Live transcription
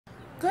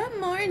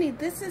Good morning.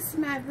 This is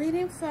my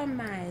reading for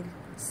my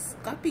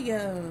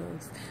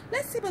Scorpios.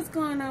 Let's see what's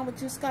going on with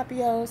you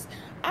Scorpios.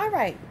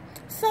 Alright,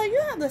 so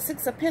you have the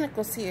Six of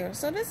Pentacles here.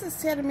 So this is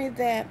telling me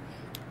that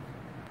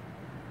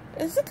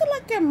it's looking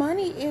like your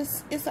money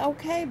is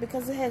okay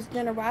because it has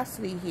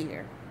generosity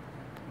here.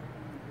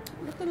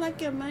 Looking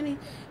like your money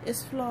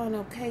is flowing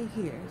okay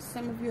here.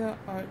 Some of you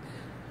are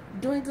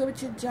doing good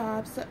with your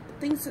jobs. So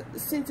things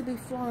seem to be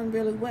flowing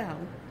really well.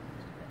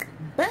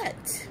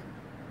 But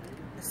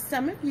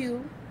some of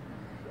you,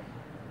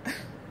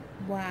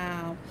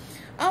 wow.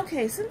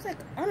 Okay, seems like,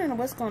 I don't know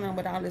what's going on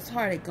with all this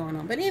heartache going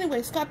on. But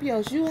anyway,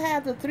 Scorpios, you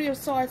have the Three of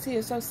Swords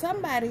here. So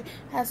somebody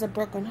has a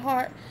broken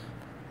heart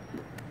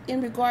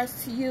in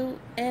regards to you.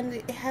 And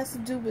it has to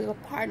do with a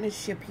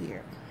partnership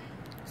here.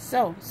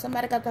 So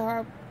somebody got the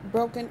heart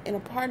broken in a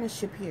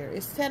partnership here.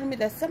 It's telling me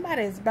that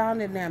somebody is bound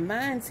in their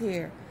minds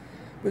here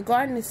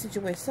regarding this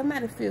situation.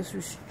 Somebody feels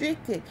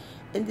restricted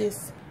in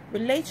this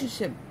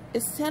relationship.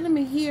 It's telling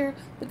me here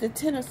with the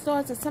Ten of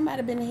Swords that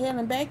somebody been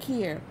hailing back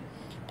here,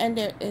 and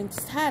they're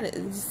tired.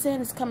 It's saying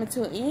it's coming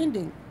to an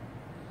ending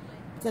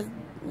because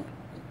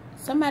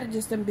somebody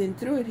just done been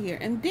through it here.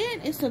 And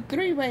then it's a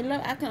three-way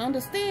love. I can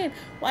understand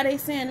why they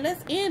saying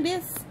let's end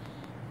this.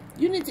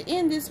 You need to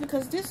end this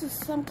because this is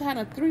some kind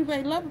of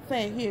three-way love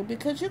affair here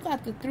because you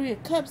got the Three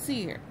of Cups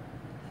here.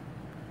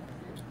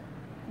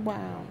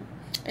 Wow.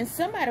 And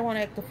somebody want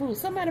to act a fool.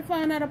 Somebody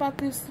found out about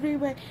this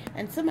three-way,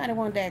 and somebody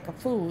wanted to act a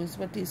fool is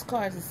what these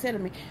cards are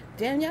telling me.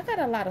 Damn, y'all got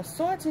a lot of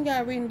swords in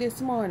y'all reading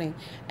this morning.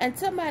 And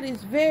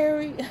somebody's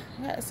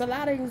it's a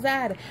lot of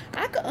anxiety.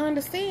 I can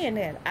understand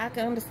that. I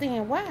can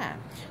understand why.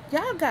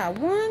 Y'all got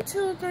 1,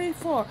 2, 3,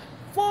 4.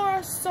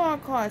 4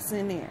 sword cards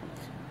in there.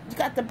 You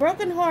got the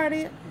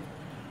broken-hearted.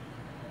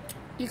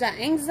 You got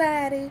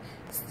anxiety,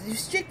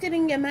 restricted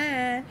in your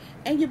mind,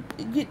 and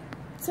you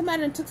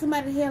somebody took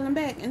somebody hailing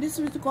back. And this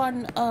was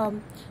regarding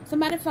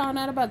somebody found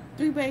out about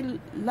three-way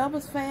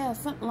lovers affair or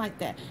something like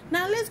that.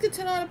 Now let's get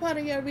to the other part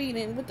of your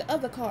reading with the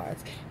other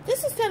cards.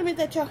 This is telling me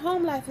that your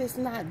home life is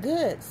not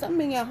good.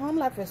 Something in your home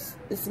life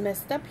is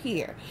messed up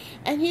here.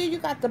 And here you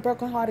got the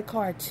broken-hearted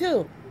card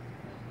too.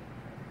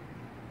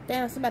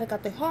 Damn, somebody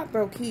got their heart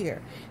broke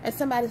here. And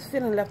somebody's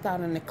feeling left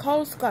out in the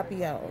cold,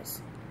 Scorpios.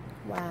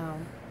 Wow.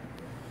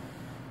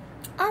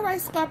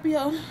 Alright,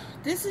 Scorpio,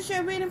 this is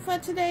your reading for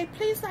today.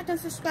 Please like and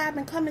subscribe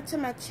and comment to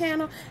my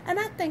channel. And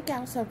I thank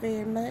y'all so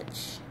very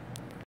much.